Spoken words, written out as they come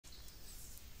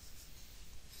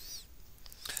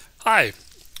Hi,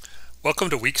 welcome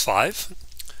to week 5.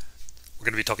 We're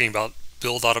going to be talking about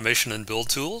build automation and build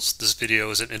tools. This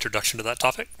video is an introduction to that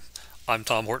topic. I'm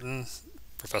Tom Horton,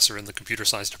 professor in the computer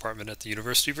science department at the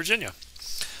University of Virginia.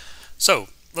 So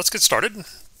let's get started.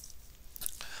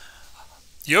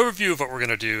 The overview of what we're going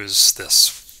to do is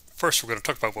this. First, we're going to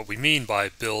talk about what we mean by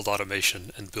build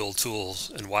automation and build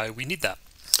tools and why we need that.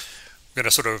 We're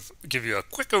going to sort of give you a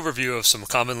quick overview of some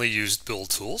commonly used build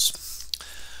tools.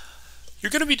 You're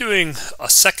going to be doing a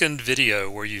second video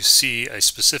where you see a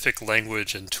specific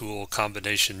language and tool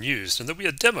combination used, and there'll be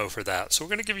a demo for that. So we're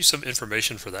going to give you some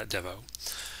information for that demo.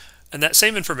 And that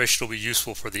same information will be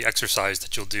useful for the exercise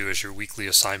that you'll do as your weekly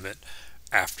assignment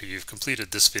after you've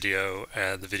completed this video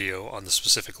and the video on the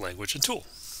specific language and tool.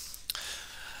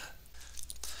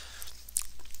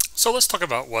 So let's talk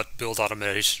about what build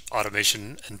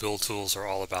automation and build tools are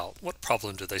all about. What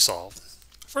problem do they solve?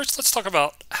 First, let's talk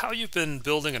about how you've been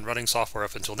building and running software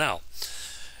up until now.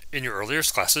 In your earlier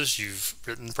classes, you've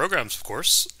written programs, of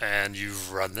course, and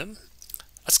you've run them.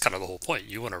 That's kind of the whole point.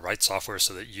 You want to write software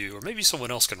so that you or maybe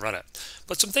someone else can run it.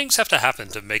 But some things have to happen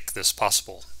to make this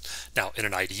possible. Now, in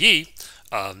an IDE,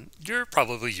 you're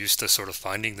probably used to sort of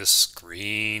finding this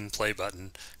green play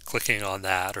button, clicking on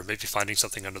that, or maybe finding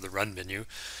something under the run menu,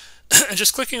 and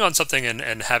just clicking on something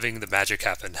and having the magic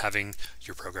happen, having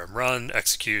your program run,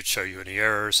 execute, show you any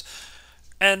errors,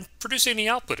 and produce any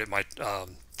output it might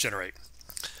generate.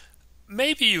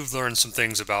 Maybe you've learned some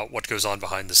things about what goes on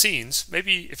behind the scenes.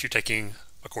 Maybe if you're taking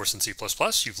a course in C++,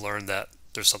 you've learned that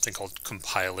there's something called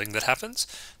compiling that happens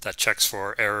that checks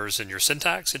for errors in your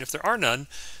syntax, and if there are none,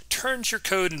 turns your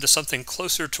code into something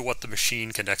closer to what the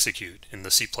machine can execute. In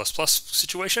the C++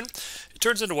 situation, it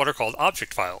turns into what are called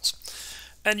object files.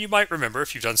 And you might remember,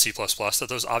 if you've done C++, that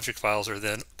those object files are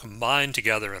then combined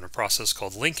together in a process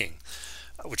called linking,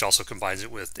 which also combines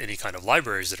it with any kind of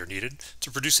libraries that are needed to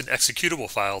produce an executable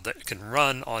file that can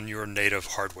run on your native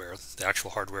hardware, the actual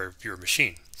hardware of your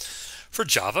machine. For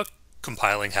Java,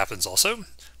 compiling happens also.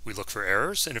 We look for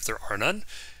errors, and if there are none,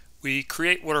 we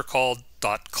create what are called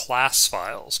 .class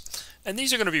files. And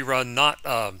these are going to be run not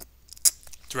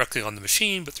directly on the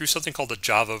machine, but through something called a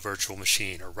Java virtual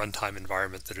machine or runtime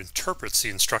environment that interprets the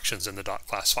instructions in the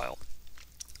 .class file.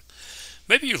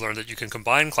 Maybe you learned that you can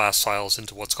combine class files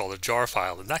into what's called a jar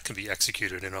file, and that can be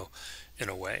executed in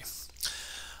a way.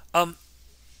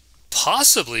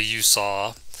 Possibly you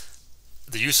saw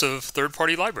the use of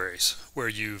third-party libraries, where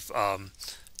you've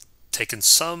taken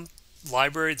some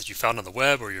library that you found on the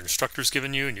web or your instructor's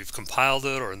given you, and you've compiled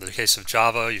it, or in the case of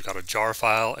Java, you've got a jar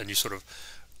file, and you sort of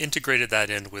integrated that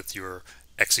in with your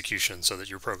execution so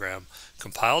that your program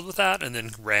compiled with that and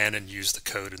then ran and used the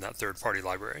code in that third-party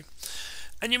library.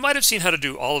 And you might have seen how to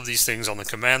do all of these things on the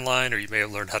command line, or you may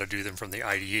have learned how to do them from the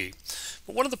IDE.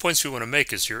 But one of the points we want to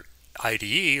make is your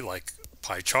IDE, like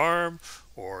PyCharm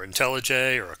or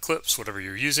IntelliJ or Eclipse, whatever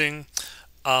you're using,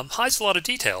 hides a lot of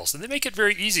details, and they make it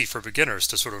very easy for beginners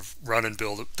to sort of run and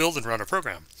build and run a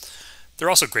program. They're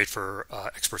also great for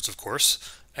experts, of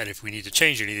course. And if we need to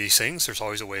change any of these things, there's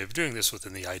always a way of doing this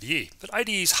within the IDE. But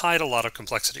IDEs hide a lot of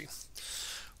complexity.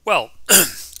 Well,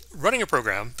 running a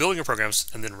program, building a program,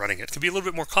 and then running it can be a little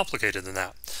bit more complicated than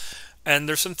that. And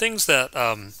there's some things that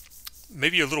may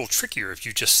be a little trickier if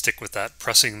you just stick with that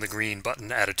pressing the green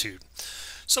button attitude.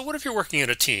 So what if you're working in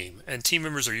a team, and team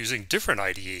members are using different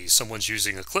IDEs? Someone's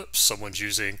using Eclipse, someone's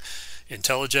using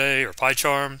IntelliJ or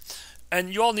PyCharm,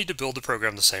 and you all need to build the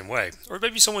program the same way. Or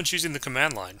maybe someone's using the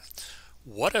command line.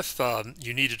 What if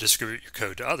you need to distribute your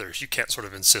code to others? You can't sort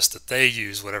of insist that they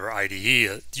use whatever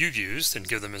IDE you've used and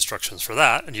give them instructions for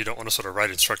that, and you don't want to sort of write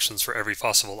instructions for every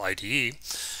possible IDE.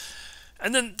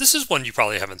 And then this is one you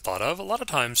probably haven't thought of. A lot of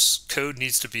times code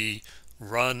needs to be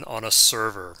run on a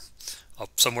server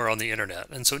somewhere on the internet,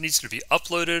 and so it needs to be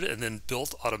uploaded and then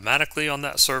built automatically on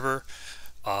that server.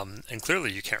 And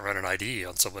clearly you can't run an IDE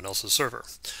on someone else's server.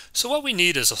 So what we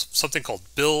need is something called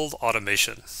build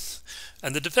automation.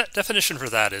 And the definition for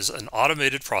that is an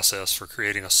automated process for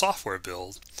creating a software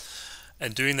build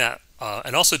and doing that,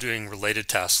 and also doing related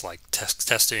tasks like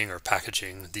testing or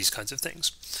packaging, these kinds of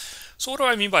things. So what do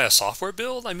I mean by a software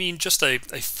build? I mean just a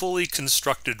fully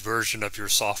constructed version of your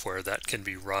software that can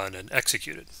be run and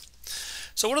executed.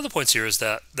 So one of the points here is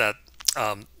that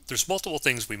there's multiple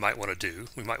things we might want to do.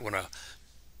 We might want to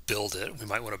build it. We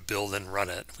might want to build and run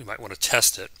it. We might want to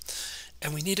test it.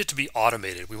 And we need it to be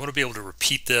automated. We want to be able to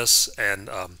repeat this and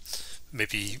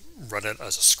maybe run it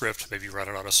as a script, maybe run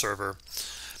it on a server.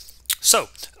 So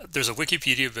there's a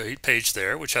Wikipedia page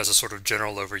there which has a sort of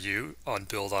general overview on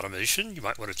build automation. You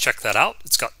might want to check that out.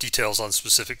 It's got details on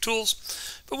specific tools,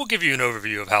 but we'll give you an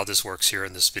overview of how this works here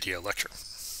in this video lecture.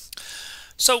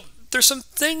 So there's some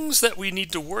things that we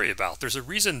need to worry about. There's a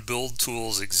reason build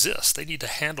tools exist. They need to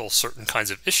handle certain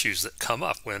kinds of issues that come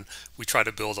up when we try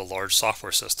to build a large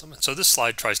software system. And so this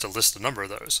slide tries to list a number of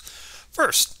those.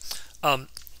 First,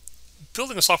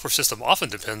 building a software system often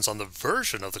depends on the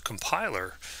version of the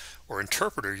compiler or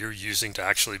interpreter you're using to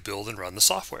actually build and run the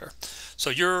software. So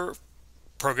your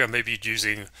program may be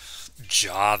using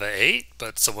Java 8,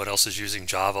 but someone else is using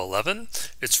Java 11.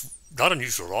 It's not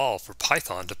unusual at all for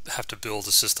Python to have to build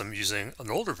a system using an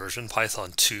older version,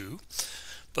 Python 2,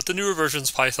 but the newer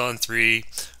versions, Python 3,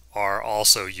 are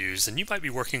also used, and you might be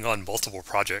working on multiple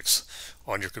projects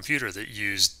on your computer that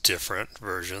use different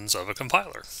versions of a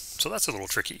compiler. So that's a little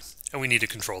tricky, and we need to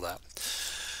control that.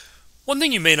 One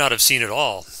thing you may not have seen at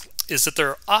all is that there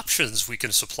are options we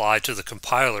can supply to the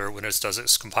compiler when it does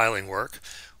its compiling work,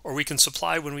 or we can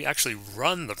supply when we actually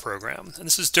run the program. And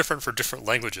this is different for different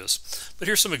languages. But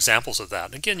here's some examples of that.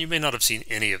 And again, you may not have seen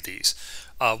any of these.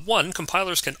 One,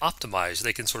 compilers can optimize.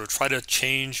 They can sort of try to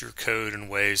change your code in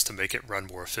ways to make it run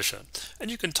more efficient. And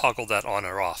you can toggle that on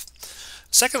or off.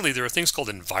 Secondly, there are things called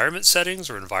environment settings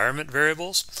or environment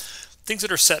variables, things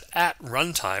that are set at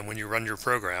runtime when you run your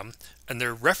program, and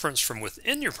they're referenced from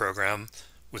within your program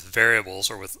with variables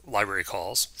or with library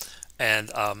calls.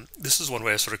 And this is one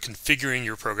way of sort of configuring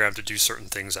your program to do certain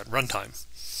things at runtime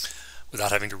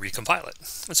without having to recompile it.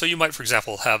 And so you might, for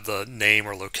example, have the name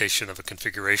or location of a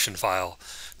configuration file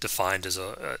defined as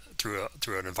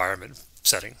through an environment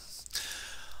setting.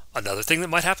 Another thing that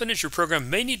might happen is your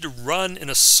program may need to run in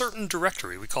a certain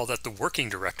directory. We call that the working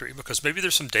directory, because maybe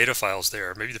there's some data files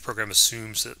there. Maybe the program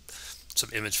assumes that some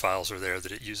image files are there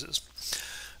that it uses.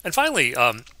 And finally,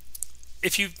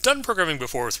 if you've done programming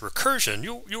before with recursion,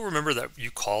 you'll remember that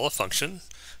you call a function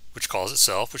which calls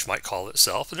itself, which might call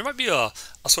itself, and there might be a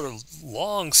sort of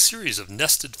long series of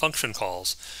nested function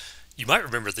calls. You might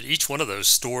remember that each one of those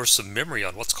stores some memory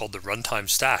on what's called the runtime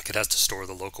stack. It has to store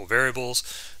the local variables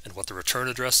and what the return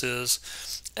address is.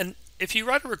 And if you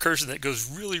write a recursion that goes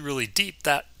really, really deep,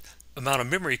 that amount of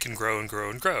memory can grow and grow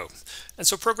and grow. And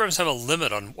so programs have a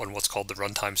limit on what's called the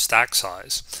runtime stack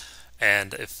size.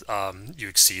 And if you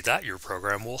exceed that, your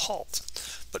program will halt.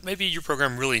 But maybe your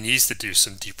program really needs to do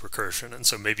some deep recursion, and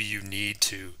so maybe you need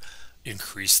to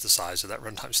increase the size of that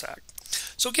runtime stack.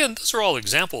 So again, those are all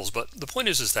examples, but the point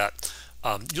is that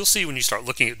you'll see when you start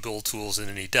looking at build tools in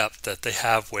any depth that they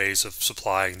have ways of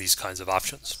supplying these kinds of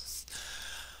options.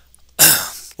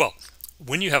 Well,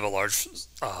 when you have a large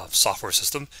software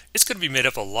system, it's going to be made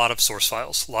up of a lot of source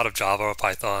files, a lot of Java,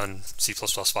 Python, C++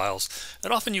 files,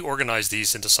 and often you organize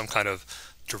these into some kind of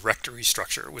directory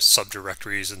structure with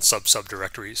subdirectories and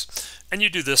sub-subdirectories. And you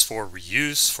do this for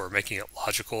reuse, for making it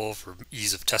logical, for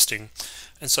ease of testing.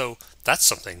 And so that's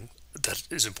something that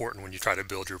is important when you try to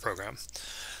build your program.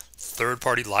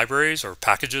 Third-party libraries or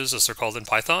packages, as they're called in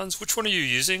Pythons, which one are you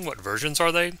using? What versions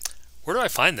are they? Where do I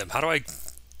find them? How do I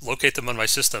locate them on my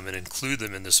system and include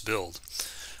them in this build?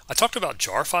 I talked about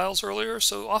jar files earlier,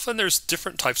 so often there's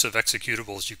different types of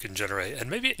executables you can generate, and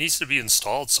maybe it needs to be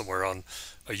installed somewhere on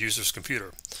a user's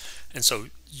computer. And so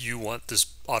you want this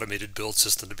automated build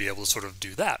system to be able to sort of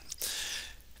do that.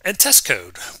 And test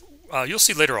code. You'll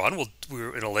see later on,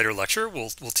 in a later lecture, we'll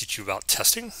teach you about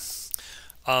testing.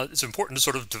 It's important to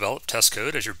sort of develop test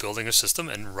code as you're building a system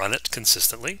and run it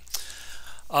consistently.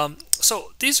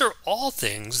 So these are all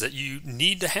things that you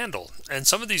need to handle, and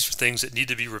some of these are things that need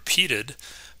to be repeated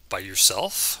by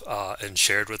yourself and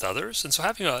shared with others. And so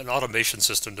having an automation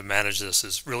system to manage this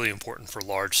is really important for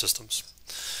large systems.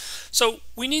 So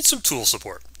we need some tool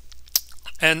support.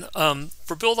 And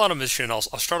for build automation, I'll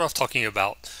start off talking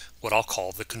about what I'll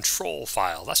call the control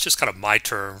file. That's just kind of my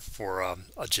term for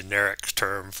a generic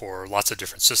term for lots of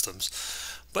different systems.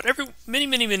 But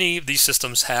many of these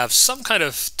systems have some kind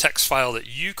of text file that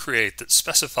you create that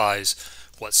specifies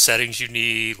what settings you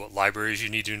need, what libraries you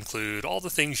need to include, all the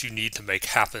things you need to make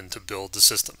happen to build the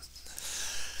system.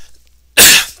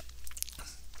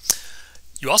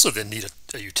 You also then need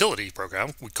a utility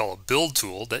program we call a build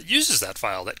tool that uses that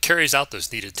file, that carries out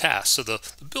those needed tasks. So the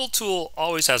build tool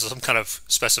always has some kind of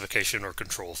specification or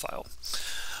control file.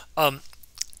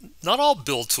 Not all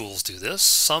build tools do this.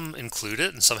 Some include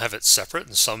it and some have it separate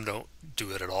and some don't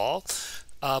do it at all.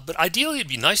 But ideally it'd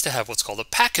be nice to have what's called a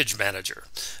package manager.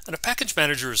 And a package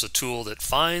manager is a tool that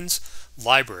finds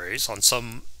libraries on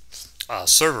some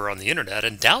server on the internet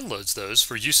and downloads those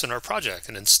for use in our project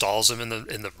and installs them in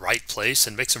the right place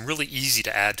and makes them really easy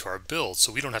to add to our build,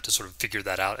 so we don't have to sort of figure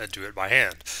that out and do it by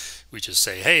hand. We just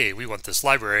say, hey, we want this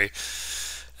library,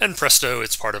 and presto,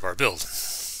 it's part of our build.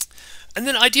 And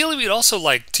then ideally we'd also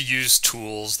like to use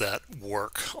tools that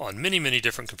work on many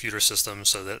different computer systems,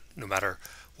 so that no matter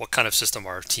what kind of system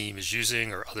our team is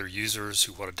using or other users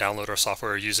who want to download our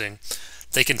software are using,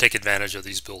 they can take advantage of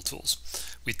these build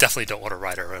tools. We definitely don't want to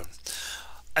write our own.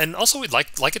 And also we'd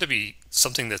like it to be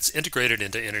something that's integrated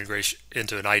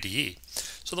into an IDE.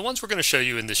 So the ones we're going to show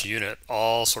you in this unit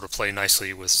all sort of play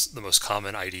nicely with the most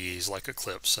common IDEs like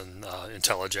Eclipse and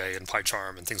IntelliJ and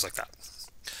PyCharm and things like that.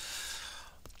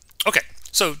 Okay,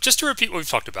 so just to repeat what we've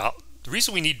talked about, the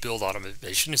reason we need build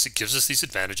automation is it gives us these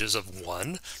advantages of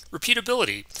 1,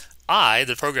 repeatability. I,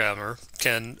 the programmer,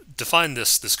 can define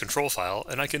this control file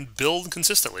and I can build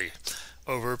consistently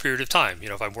over a period of time. You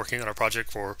know, if I'm working on a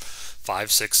project for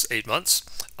 5, 6, 8 months,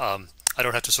 I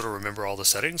don't have to sort of remember all the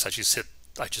settings. I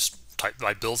just type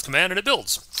my build command and it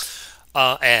builds.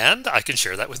 And I can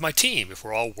share that with my team. If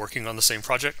we're all working on the same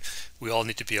project, we all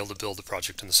need to be able to build the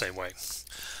project in the same way.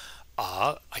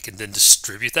 I can then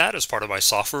distribute that as part of my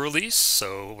software release.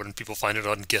 So when people find it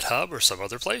on GitHub or some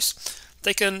other place,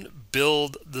 they can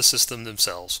build the system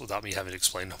themselves without me having to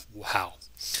explain how.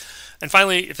 And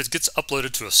finally, if it gets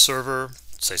uploaded to a server,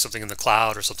 say something in the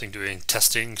cloud or something doing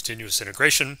testing, continuous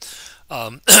integration,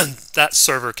 that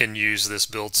server can use this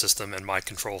build system and my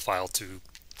control file to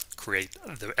create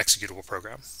the executable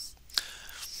program.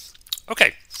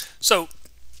 Okay, so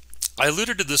I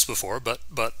alluded to this before, but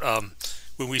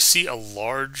when we see a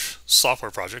large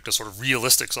software project, a sort of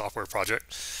realistic software project,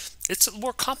 it's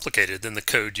more complicated than the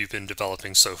code you've been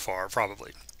developing so far,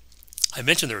 probably. I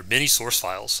mentioned there are many source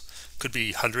files, could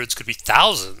be hundreds, could be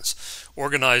thousands,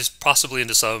 organized possibly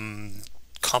into some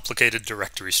complicated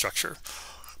directory structure.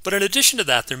 But in addition to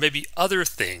that, there may be other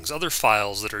things, other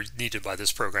files that are needed by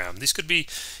this program. These could be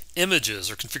images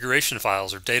or configuration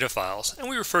files or data files, and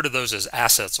we refer to those as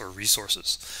assets or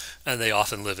resources, and they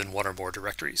often live in one or more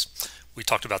directories. We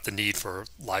talked about the need for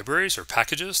libraries or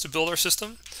packages to build our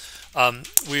system.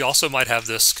 We also might have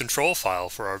this control file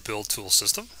for our build tool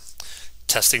system,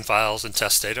 testing files and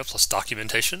test data plus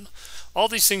documentation. All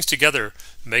these things together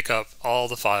make up all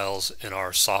the files in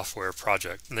our software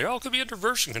project, and they all could be under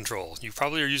version control. You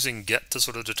probably are using Get to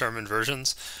sort of determine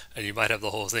versions, and you might have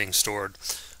the whole thing stored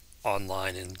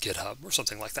online in GitHub or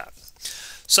something like that.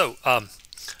 So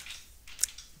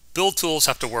build tools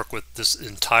have to work with this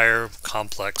entire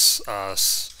complex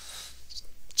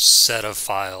set of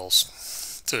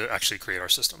files to actually create our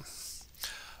system.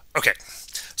 Okay,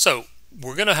 so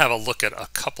we're going to have a look at a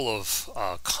couple of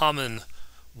common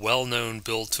well-known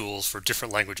build tools for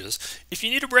different languages. If you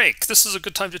need a break, this is a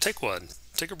good time to take one.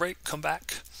 Take a break, come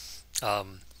back.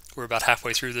 We're about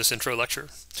halfway through this intro lecture.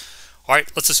 All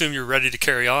right, let's assume you're ready to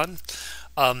carry on.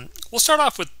 We'll start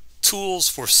off with tools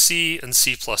for C and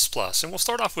C++, and we'll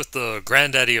start off with the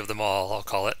granddaddy of them all, I'll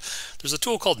call it. There's a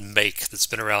tool called Make that's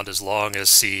been around as long as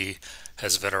C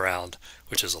has been around,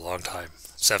 which is a long time,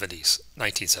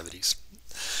 1970s.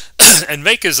 And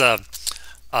Make is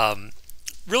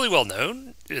really well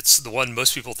known. It's the one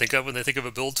most people think of when they think of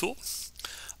a build tool.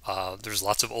 There's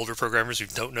lots of older programmers who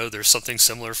don't know there's something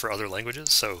similar for other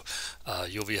languages, so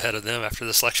you'll be ahead of them after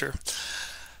this lecture.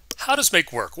 How does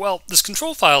Make work? Well, this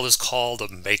control file is called a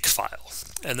make file,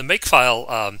 and the make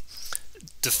file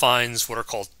defines what are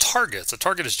called targets. A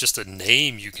target is just a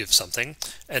name you give something,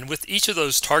 and with each of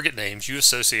those target names you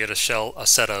associate a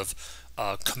set of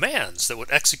commands that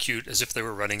would execute as if they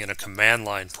were running in a command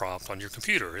line prompt on your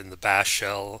computer in the bash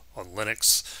shell on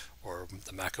Linux or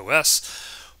the Mac OS,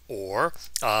 or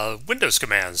Windows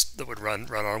commands that would run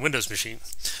on a Windows machine.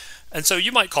 And so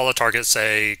you might call a target,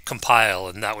 say, compile,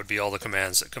 and that would be all the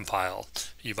commands that compile.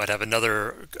 You might have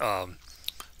another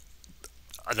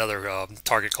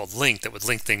target called link that would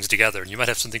link things together, and you might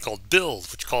have something called build,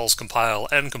 which calls compile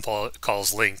and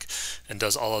calls link and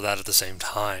does all of that at the same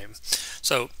time.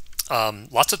 So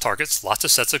lots of targets, lots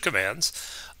of sets of commands.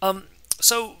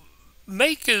 So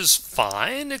Make is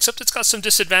fine, except it's got some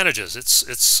disadvantages.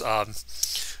 It's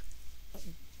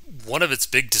one of its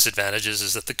big disadvantages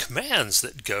is that the commands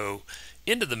that go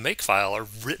into the Make file are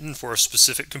written for a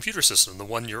specific computer system, the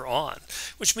one you're on,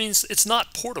 which means it's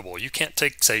not portable. You can't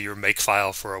take, say, your Make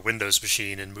file for a Windows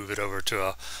machine and move it over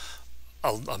to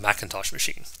a Macintosh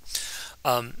machine.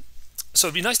 So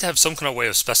it'd be nice to have some kind of way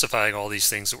of specifying all these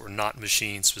things that were not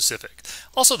machine specific.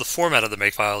 Also, the format of the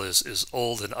Make file is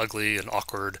old and ugly and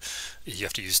awkward. You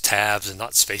have to use tabs and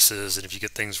not spaces, and if you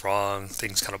get things wrong,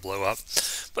 things kind of blow up.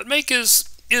 But Make is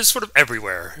sort of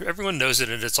everywhere. Everyone knows it,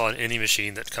 and it's on any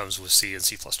machine that comes with C and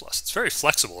C++. It's very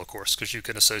flexible, of course, because you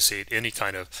can associate any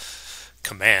kind of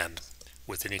command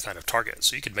with any kind of target.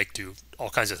 So you can do all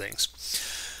kinds of things.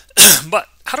 But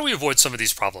how do we avoid some of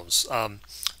these problems?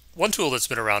 One tool that's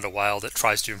been around a while that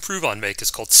tries to improve on Make is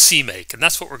called CMake, and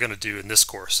that's what we're going to do in this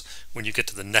course when you get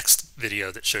to the next video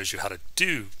that shows you how to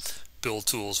do build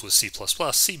tools with C++,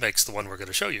 CMake's the one we're going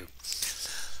to show you.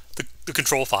 The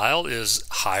control file is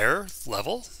higher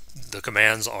level. The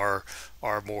commands are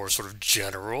more sort of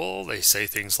general. They say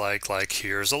things like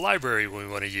here's a library we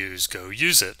want to use, go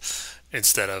use it,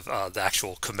 instead of the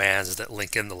actual commands that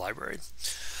link in the library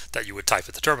that you would type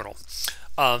at the terminal.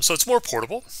 So it's more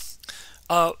portable.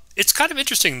 It's kind of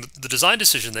interesting. The design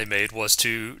decision they made was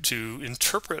to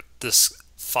interpret this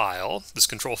file, this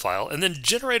control file, and then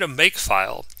generate a make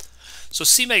file. So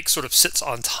CMake sort of sits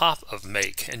on top of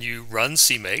make, and you run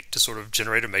CMake to sort of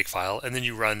generate a make file, and then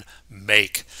you run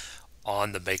make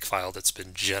on the make file that's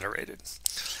been generated.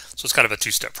 So it's kind of a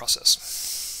two-step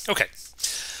process. Okay,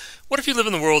 what if you live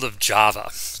in the world of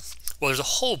Java? Well, there's a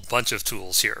whole bunch of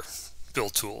tools here,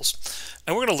 build tools,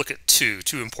 and we're going to look at two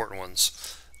important ones.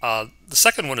 The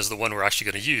second one is the one we're actually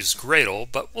going to use, Gradle,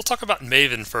 but we'll talk about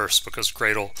Maven first because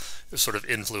Gradle is sort of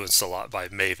influenced a lot by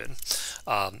Maven.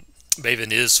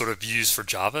 Maven is sort of used for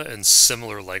Java and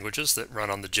similar languages that run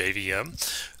on the JVM.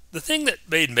 The thing that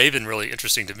made Maven really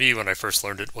interesting to me when I first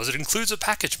learned it was it includes a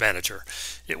package manager.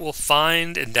 It will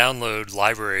find and download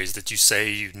libraries that you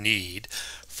say you need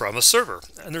from a server.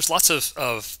 And there's lots of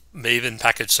Maven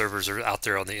package servers are out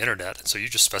there on the internet. And so you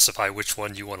just specify which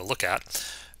one you want to look at.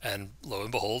 And lo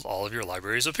and behold, all of your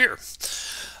libraries appear.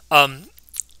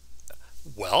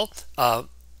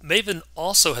 Maven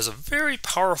also has a very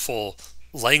powerful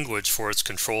language for its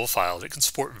control file. It can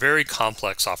support very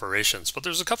complex operations, but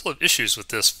there's a couple of issues with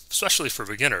this, especially for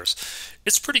beginners.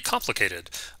 It's pretty complicated.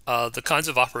 The kinds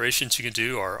of operations you can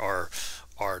do are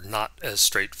not as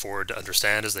straightforward to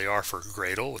understand as they are for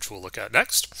Gradle, which we'll look at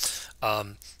next.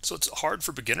 So it's hard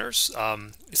for beginners.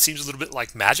 It seems a little bit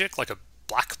like magic, like a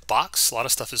black box. A lot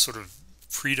of stuff is sort of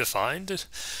predefined.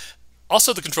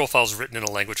 Also, the control file is written in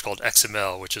a language called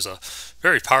XML, which is a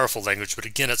very powerful language, but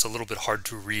again, it's a little bit hard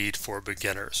to read for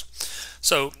beginners.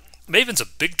 So Maven's a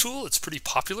big tool. It's pretty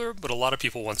popular, but a lot of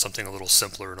people want something a little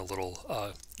simpler and a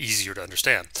little easier to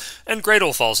understand. And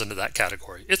Gradle falls into that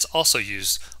category. It's also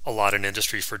used a lot in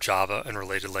industry for Java and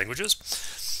related languages.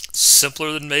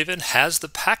 Simpler than Maven, has the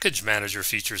package manager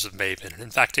features of Maven.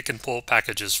 In fact, it can pull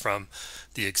packages from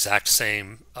the exact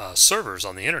same servers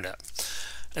on the internet.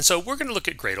 And so we're going to look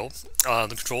at Gradle.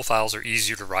 The control files are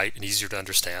easier to write and easier to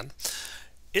understand.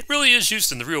 It really is used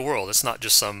in the real world. It's not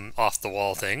just some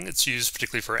off-the-wall thing. It's used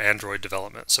particularly for Android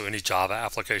development. So any Java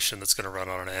application that's going to run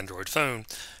on an Android phone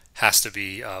has to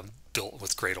be built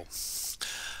with Gradle.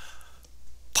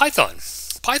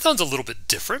 Python's a little bit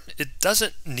different. It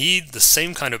doesn't need the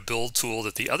same kind of build tool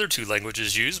that the other two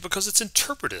languages use because it's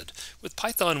interpreted. With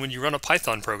Python, when you run a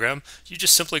Python program, you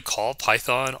just simply call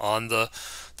Python on the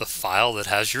file that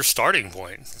has your starting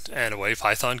point, and away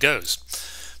Python goes.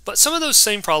 But some of those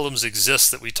same problems exist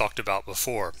that we talked about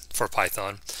before for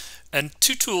Python, and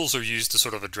two tools are used to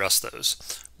sort of address those.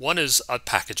 One is a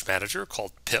package manager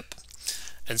called pip.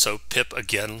 And so pip,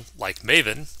 again, like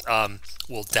Maven,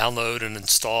 will download and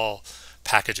install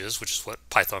packages, which is what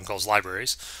Python calls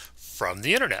libraries, from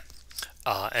the internet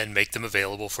and make them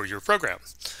available for your program.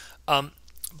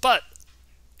 But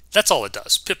that's all it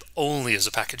does. Pip only is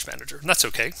a package manager, and that's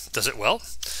okay. It does it well.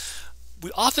 We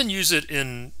often use it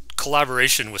in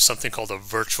collaboration with something called a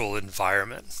virtual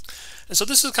environment. And so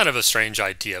this is kind of a strange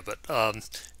idea, but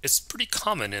it's pretty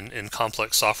common in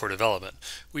complex software development.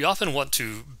 We often want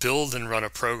to build and run a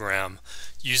program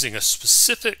using a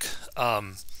specific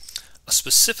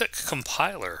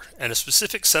compiler and a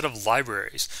specific set of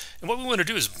libraries. And what we want to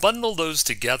do is bundle those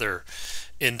together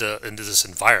into this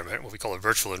environment, what we call a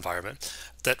virtual environment,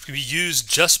 that can be used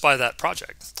just by that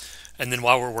project. And then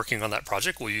while we're working on that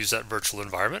project, we'll use that virtual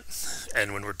environment.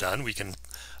 And when we're done, we can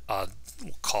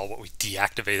call what we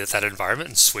deactivated that environment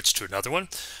and switch to another one,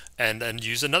 and then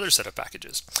use another set of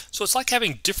packages. So it's like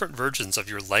having different versions of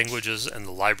your languages and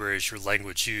the libraries your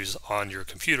language use on your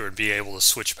computer and be able to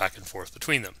switch back and forth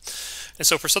between them. And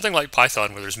so for something like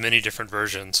Python, where there's many different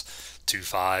versions,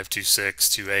 2.5,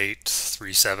 2.6, 2.8,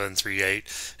 3.7,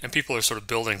 3.8, and people are sort of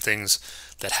building things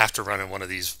that have to run in one of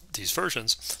these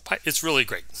versions, it's really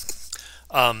great.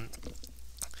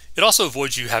 It also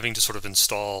avoids you having to sort of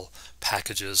install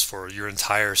packages for your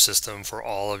entire system for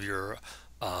all of your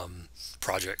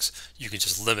projects. You can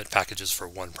just limit packages for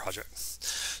one project.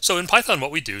 So in Python, what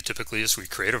we do typically is we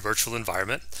create a virtual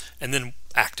environment and then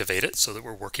activate it so that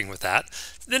we're working with that.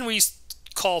 Then we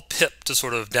call pip to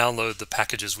sort of download the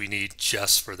packages we need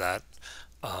just for that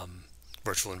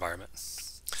virtual environment.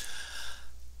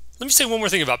 Let me say one more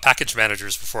thing about package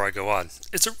managers before I go on.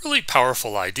 It's a really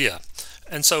powerful idea.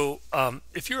 And so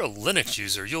if you're a Linux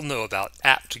user, you'll know about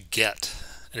apt-get.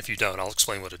 And if you don't, I'll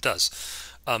explain what it does.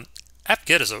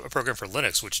 apt-get is a program for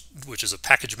Linux, which is a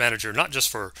package manager not just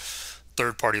for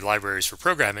third-party libraries for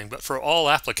programming, but for all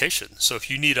applications. So if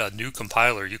you need a new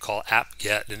compiler, you call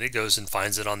apt-get, and it goes and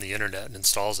finds it on the internet and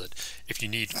installs it. If you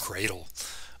need Gradle,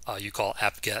 you call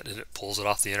apt-get, and it pulls it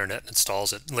off the internet and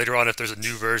installs it. And later on, if there's a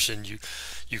new version,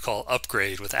 you call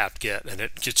upgrade with apt-get, and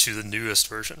it gets you the newest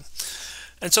version.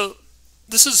 And so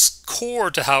this is core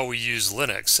to how we use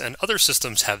Linux, and other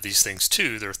systems have these things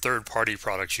too. They're third-party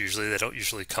products usually. They don't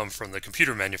usually come from the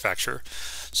computer manufacturer.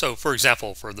 So for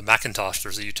example, for the Macintosh,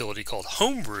 there's a utility called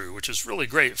Homebrew, which is really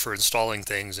great for installing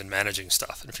things and managing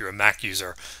stuff. And if you're a Mac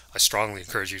user, I strongly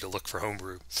encourage you to look for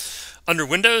Homebrew. Under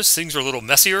Windows, things are a little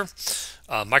messier.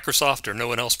 Microsoft or no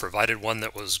one else provided one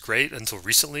that was great until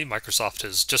recently. Microsoft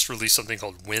has just released something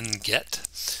called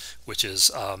WinGet, which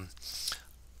is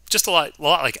just a lot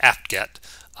like apt-get,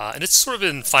 and it's sort of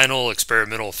in final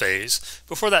experimental phase.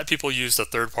 Before that, people used a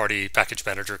third-party package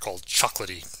manager called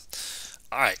Chocolatey.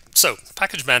 All right, so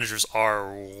package managers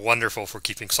are wonderful for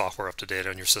keeping software up to date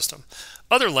on your system.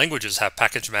 Other languages have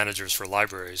package managers for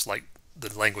libraries, like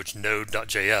the language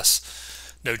Node.js.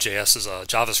 Node.js is a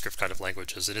JavaScript kind of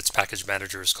language, and its package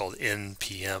manager is called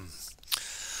NPM.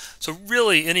 So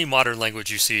really, any modern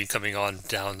language you see coming on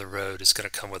down the road is going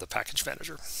to come with a package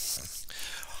manager.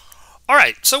 All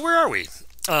right, so where are we?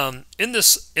 In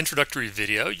this introductory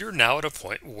video, you're now at a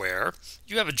point where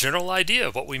you have a general idea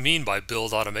of what we mean by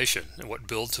build automation and what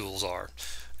build tools are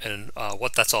and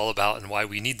what that's all about and why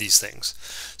we need these things.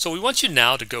 So we want you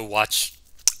now to go watch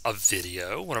a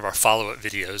video, one of our follow-up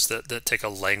videos that take a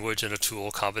language and a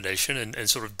tool combination and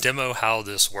sort of demo how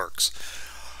this works.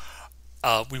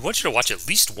 We want you to watch at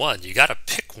least one. You got to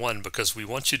pick one because we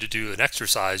want you to do an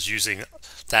exercise using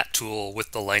that tool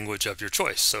with the language of your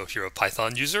choice. So if you're a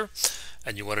Python user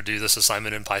and you want to do this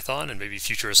assignment in Python and maybe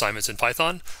future assignments in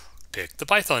Python, pick the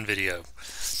Python video.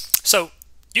 So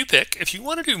you pick. If you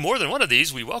want to do more than one of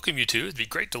these, we welcome you to. It'd be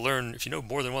great to learn, if you know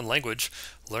more than one language,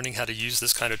 learning how to use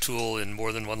this kind of tool in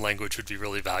more than one language would be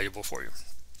really valuable for you.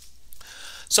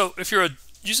 So if you're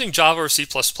using Java or C++,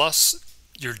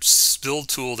 your build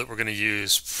tool that we're going to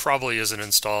use probably isn't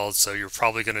installed, so you're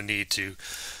probably going to need to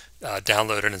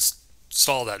download and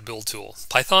install that build tool.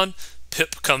 Python,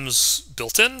 pip comes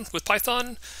built in with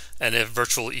Python, and if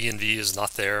virtual env is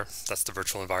not there, that's the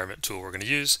virtual environment tool we're going to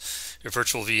use. If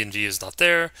virtual env is not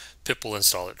there, pip will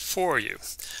install it for you.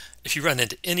 If you run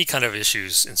into any kind of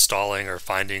issues installing or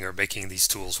finding or making these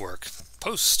tools work,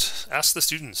 post, ask the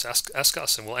students, ask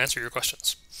us, and we'll answer your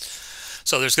questions.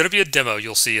 So there's going to be a demo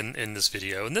you'll see in this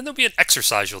video, and then there'll be an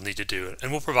exercise you'll need to do,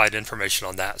 and we'll provide information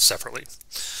on that separately.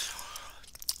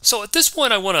 So at this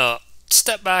point, I want to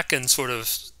step back and sort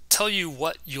of tell you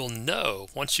what you'll know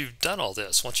once you've done all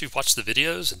this. Once you've watched the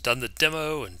videos and done the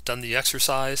demo and done the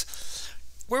exercise,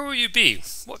 where will you be?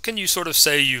 What can you sort of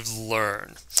say you've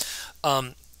learned?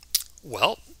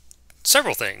 Well,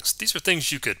 several things. These are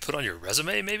things you could put on your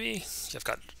resume maybe. You've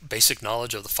got basic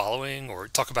knowledge of the following, or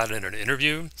talk about it in an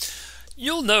interview.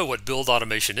 You'll know what build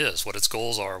automation is, what its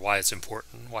goals are, why it's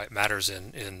important, why it matters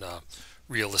in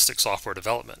realistic software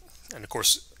development. And of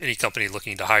course, any company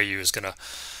looking to hire you is going to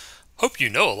hope you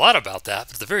know a lot about that,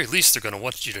 but at the very least, they're going to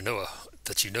want you to know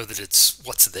that you know that it's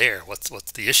what's there, what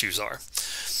the issues are.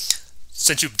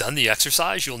 Since you've done the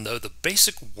exercise, you'll know the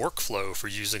basic workflow for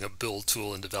using a build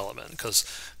tool in development, because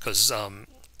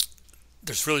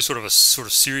there's really sort of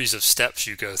series of steps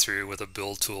you go through with a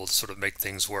build tool to sort of make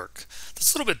things work.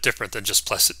 That's a little bit different than just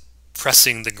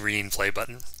pressing the green play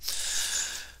button.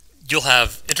 You'll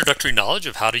have introductory knowledge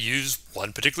of how to use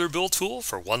one particular build tool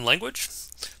for one language.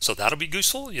 So that'll be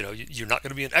useful. You know, you're not going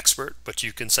to be an expert, but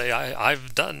you can say,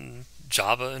 I've done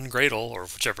Java and Gradle, or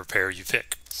whichever pair you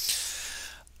pick.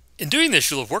 In doing this,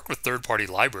 you'll have worked with third-party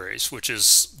libraries, which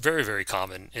is very, very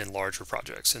common in larger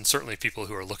projects. And certainly people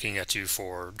who are looking at you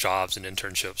for jobs and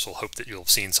internships will hope that you'll have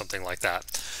seen something like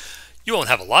that. You won't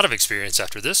have a lot of experience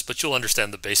after this, but you'll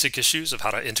understand the basic issues of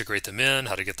how to integrate them in,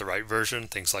 how to get the right version,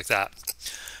 things like that.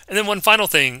 And then one final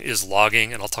thing is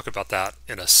logging, and I'll talk about that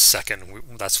in a second.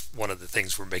 That's one of the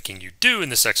things we're making you do in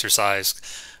this exercise,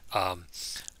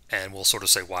 and we'll sort of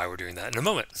say why we're doing that in a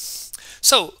moment.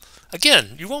 So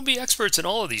again, you won't be experts in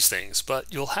all of these things, but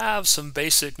you'll have some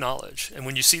basic knowledge. And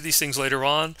when you see these things later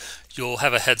on, you'll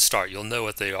have a head start. You'll know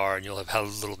what they are, and you'll have had a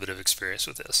little bit of experience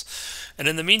with this. And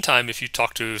in the meantime, if you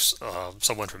talk to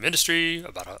someone from industry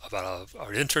about an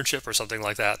internship or something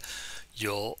like that,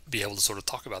 you'll be able to sort of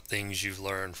talk about things you've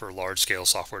learned for large-scale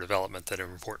software development that are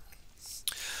important.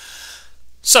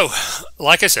 So,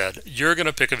 like I said, you're going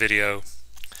to pick a video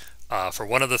for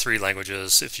one of the three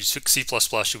languages. If you took C++,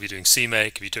 you'll be doing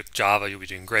CMake. If you took Java, you'll be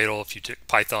doing Gradle. If you took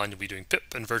Python, you'll be doing pip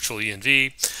and virtual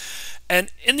env. And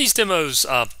in these demos,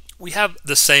 we have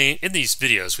the same, in these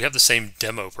videos, we have the same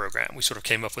demo program. We sort of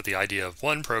came up with the idea of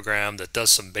one program that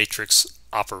does some matrix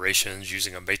operations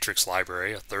using a matrix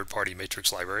library, a third-party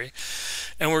matrix library.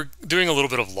 And we're doing a little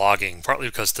bit of logging, partly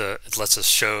because it lets us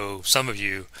show some of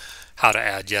you how to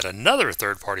add yet another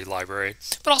third-party library,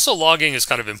 but also logging is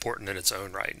kind of important in its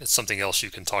own right. It's something else you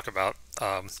can talk about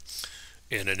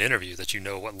in an interview, that you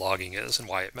know what logging is and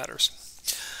why it matters.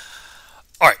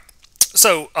 All right,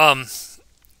 so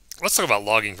let's talk about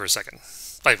logging for a second.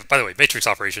 By the way, matrix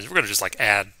operations, we're going to just like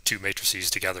add two matrices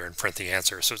together and print the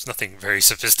answer. So it's nothing very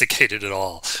sophisticated at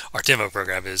all. Our demo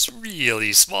program is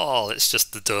really small. It's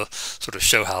just to sort of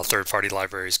show how third-party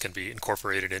libraries can be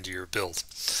incorporated into your build.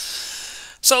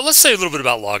 So let's say a little bit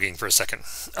about logging for a second.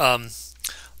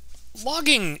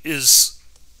 Logging is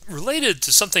related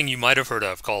to something you might have heard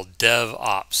of called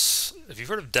DevOps. If you've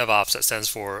heard of DevOps, that stands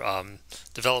for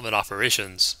Development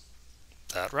Operations.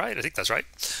 Is that right? I think that's right.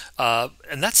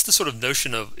 And that's the sort of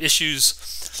notion of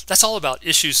issues. That's all about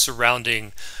issues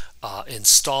surrounding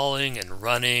installing and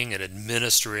running and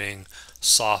administering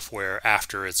software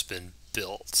after it's been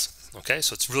built. Okay,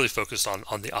 so it's really focused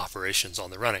on the operations,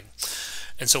 on the running.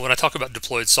 And so when I talk about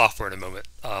deployed software in a moment,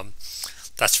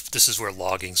 this is where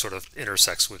logging sort of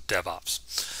intersects with DevOps.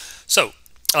 So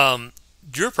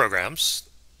your programs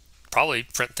probably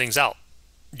print things out.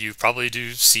 You probably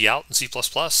do cout in C++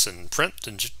 and print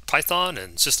in Python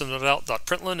and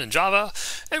system.out.println in Java.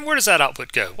 And where does that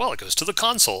output go? Well, it goes to the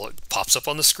console. It pops up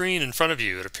on the screen in front of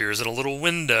you. It appears in a little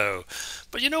window.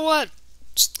 But you know what?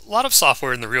 A lot of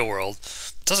software in the real world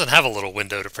doesn't have a little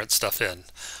window to print stuff in.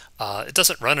 It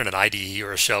doesn't run in an IDE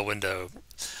or a shell window.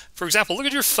 For example, look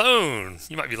at your phone.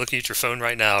 You might be looking at your phone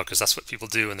right now because that's what people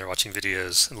do when they're watching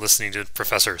videos and listening to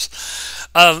professors.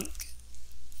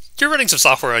 You're running some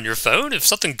software on your phone. If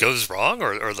something goes wrong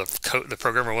or the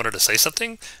programmer wanted to say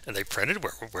something and they printed,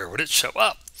 where would it show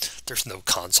up? There's no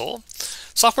console.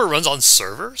 Software runs on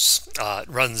servers. It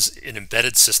runs in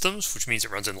embedded systems, which means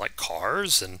it runs in like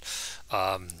cars and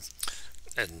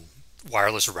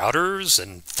wireless routers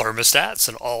and thermostats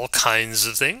and all kinds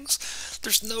of things.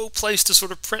 There's no place to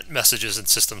sort of print messages in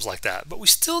systems like that, but we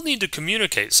still need to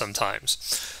communicate sometimes.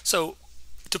 So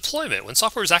deployment, when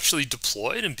software is actually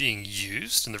deployed and being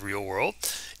used in the real world,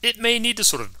 it may need to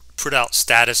sort of put out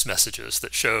status messages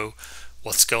that show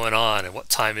what's going on and what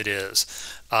time it is.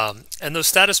 And those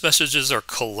status messages are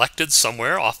collected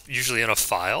somewhere, usually in a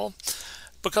file,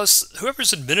 because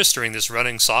whoever's administering this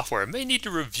running software may need to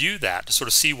review that to sort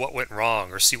of see what went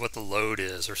wrong or see what the load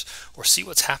is or see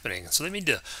what's happening. So they need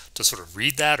to sort of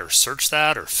read that or search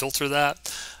that or filter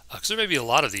that, because there may be a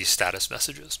lot of these status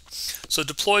messages. So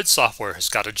deployed software has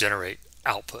got to generate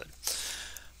output.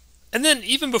 And then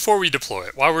even before we deploy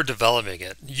it, while we're developing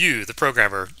it, you, the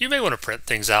programmer, you may want to print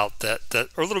things out that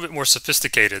are a little bit more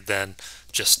sophisticated than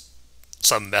just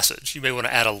some message. You may want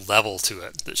to add a level to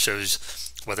it that shows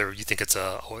whether you think it's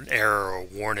an error or a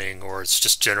warning or it's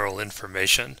just general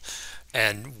information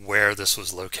and where this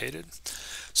was located.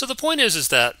 So the point is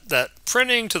that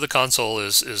printing to the console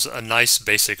is a nice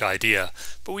basic idea,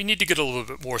 but we need to get a little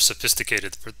bit more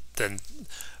sophisticated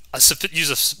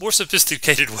use a more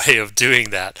sophisticated way of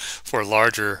doing that for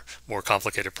larger, more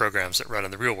complicated programs that run in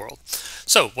the real world.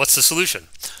 So what's the solution?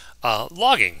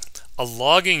 Logging. A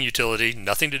logging utility,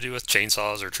 nothing to do with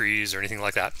chainsaws or trees or anything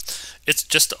like that. It's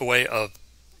just a way of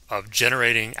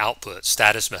generating output,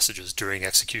 status messages during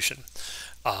execution.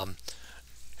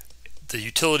 The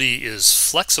utility is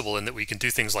flexible in that we can do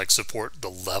things like support the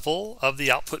level of the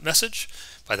output message.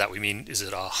 By that we mean, is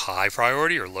it a high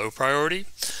priority or low priority?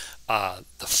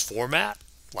 The format,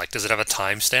 like does it have a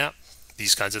timestamp?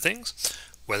 These kinds of things.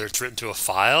 Whether it's written to a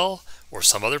file or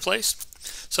some other place.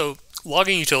 So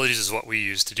logging utilities is what we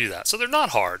use to do that. So they're not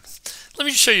hard. Let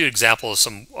me just show you an example of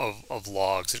some of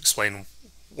logs that explain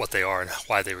what they are and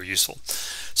why they were useful.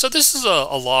 So this is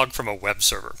a log from a web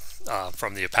server,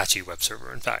 from the Apache web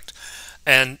server, in fact.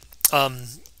 And I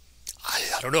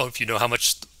don't know if you know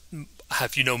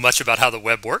much about how the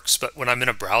web works, but when I'm in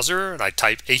a browser and I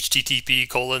type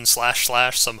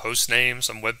http:// some host name,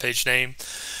 some web page name,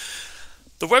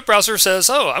 the web browser says,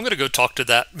 oh, I'm going to go talk to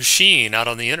that machine out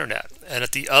on the internet. And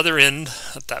at the other end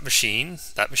of that machine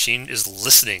is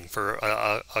listening for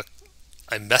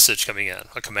a message coming in,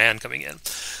 a command coming in.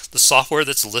 The software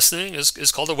that's listening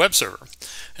is called a web server.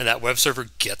 And that web server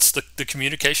gets the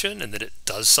communication, and then it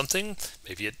does something.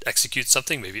 Maybe it executes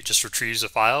something, maybe it just retrieves a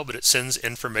file, but it sends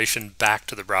information back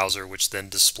to the browser, which then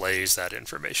displays that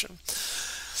information.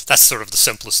 That's sort of the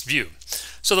simplest view.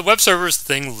 So the web server is the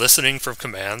thing listening for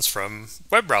commands from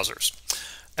web browsers.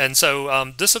 And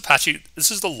so this Apache, this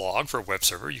is the log for a web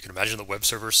server. You can imagine the web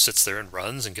server sits there and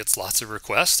runs and gets lots of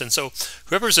requests. And so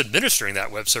whoever's administering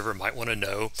that web server might want to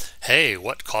know, hey,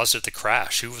 what caused it to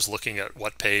crash? Who was looking at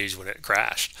what page when it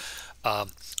crashed?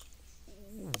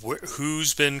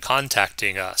 Who's been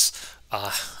contacting us?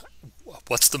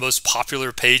 What's the most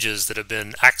popular pages that have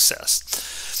been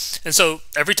accessed? And so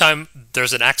every time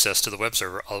there's an access to the web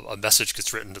server, a message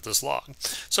gets written to this log.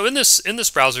 So in this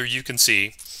browser, you can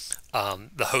see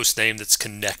the host name that's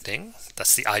connecting,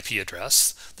 that's the IP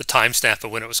address, the timestamp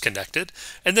of when it was connected,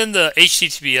 and then the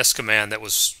HTTPS command that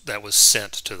was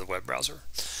sent to the web browser.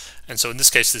 And so in this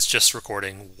case, it's just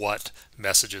recording what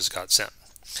messages got sent.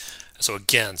 So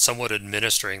again, someone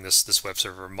administering this web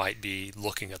server might be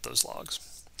looking at those logs.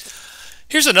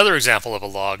 Here's another example of a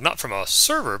log, not from a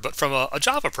server, but from a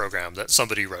Java program that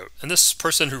somebody wrote. And this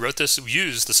person who wrote this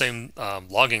used the same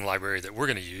logging library that we're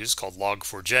going to use called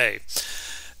log4j.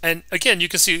 And again, you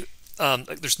can see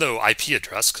there's no IP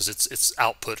address because it's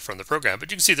output from the program,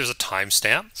 but you can see there's a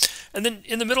timestamp. And then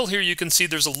in the middle here, you can see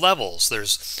there's levels.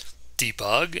 There's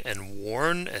debug and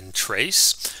warn and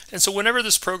trace. And so whenever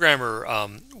this programmer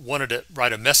wanted to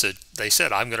write a message, they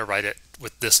said, I'm going to write it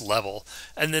with this level.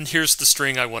 And then here's the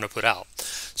string I want to put out.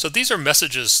 So these are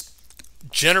messages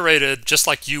generated just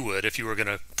like you would if you were going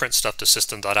to print stuff to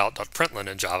system.out.println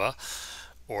in Java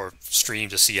or stream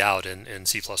to cout in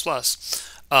C++.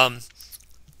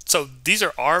 So these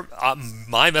are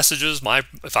my messages.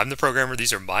 If I'm the programmer,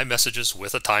 these are my messages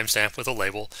with a timestamp, with a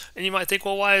label. And you might think,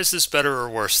 well, why is this better or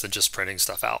worse than just printing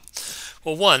stuff out?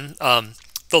 Well, one,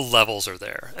 the levels are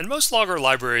there. And most logger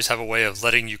libraries have a way of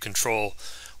letting you control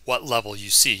what level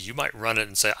you see. You might run it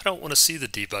and say, I don't want to see the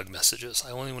debug messages. I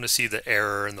only want to see the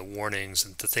error and the warnings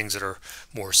and the things that are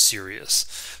more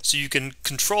serious. So you can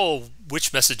control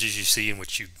which messages you see and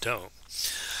which you don't.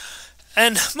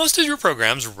 And most of your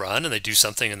programs run and they do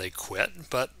something and they quit.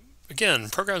 But again,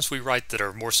 programs we write that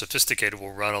are more sophisticated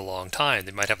will run a long time.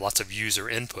 They might have lots of user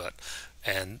input.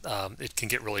 And it can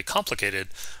get really complicated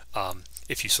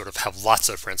if you sort of have lots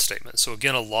of print statements. So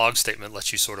again, a log statement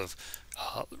lets you sort of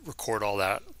record all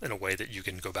that in a way that you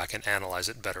can go back and analyze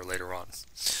it better later on.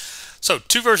 So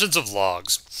two versions of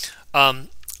logs.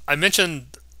 I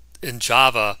mentioned in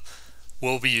Java,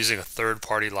 we'll be using a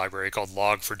third-party library called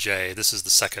log4j. This is the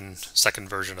second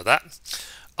version of that.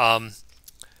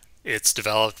 It's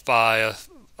developed by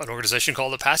an organization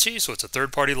called Apache, so it's a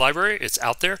third-party library. It's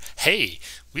out there. Hey,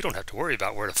 we don't have to worry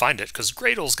about where to find it because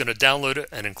Gradle's going to download it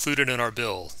and include it in our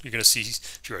build. You're going to see,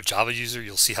 if you're a Java user,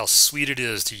 you'll see how sweet it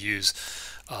is to use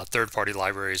third-party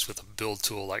libraries with a build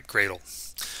tool like Gradle.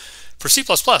 For C++,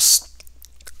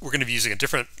 we're going to be using a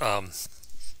different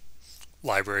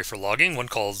library for logging, one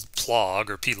called plog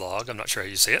or plog. I'm not sure how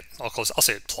you say it. I'll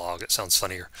say it plog. It sounds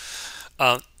funnier.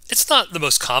 It's not the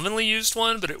most commonly used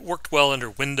one, but it worked well under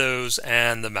Windows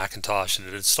and the Macintosh, and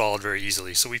it installed very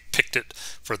easily. So we picked it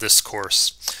for this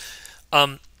course.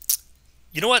 You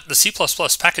know what? The C++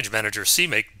 package manager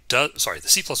CMake the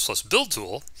C++ build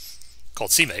tool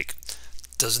called CMake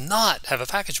does not have a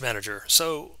package manager.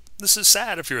 So this is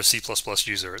sad if you're a C++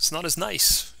 user. It's not as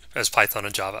nice as Python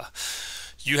and Java.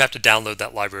 You have to download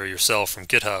that library yourself from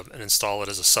GitHub and install it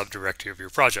as a subdirectory of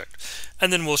your project.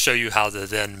 And then we'll show you how to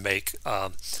then make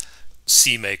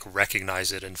CMake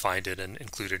recognize it and find it and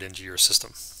include it into your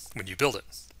system when you build it.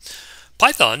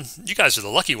 Python, you guys are the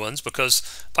lucky ones because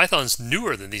Python's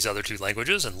newer than these other two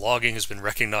languages and logging has been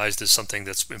recognized as something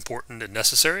that's important and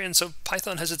necessary. And so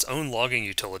Python has its own logging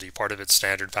utility, part of its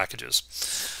standard packages.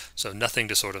 So nothing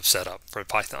to sort of set up for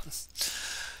Python.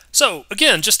 So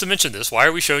again, just to mention this, why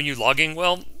are we showing you logging?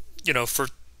 Well, you know, for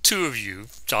two of you,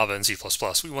 Java and C++,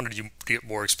 we wanted you to get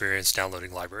more experience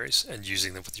downloading libraries and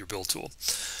using them with your build tool.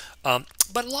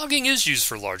 But logging is used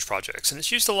for large projects, and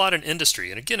it's used a lot in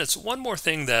industry. And again, it's one more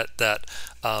thing that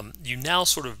you now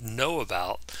sort of know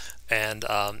about. And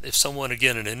if someone,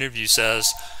 again, in an interview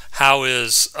says, how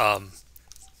is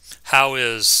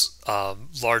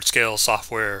large-scale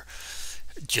software,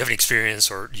 do you have any experience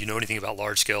or do you know anything about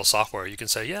large-scale software? You can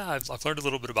say, yeah, I've learned a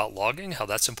little bit about logging, how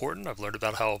that's important. I've learned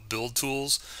about how build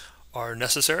tools are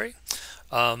necessary.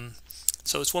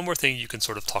 So it's one more thing you can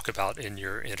sort of talk about in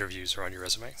your interviews or on your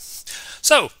resume.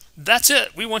 So that's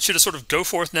it. We want you to sort of go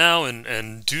forth now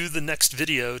and do the next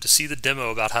video to see the demo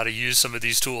about how to use some of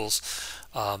these tools.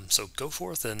 So go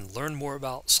forth and learn more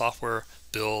about software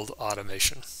build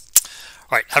automation.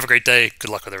 All right, have a great day. Good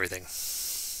luck with everything.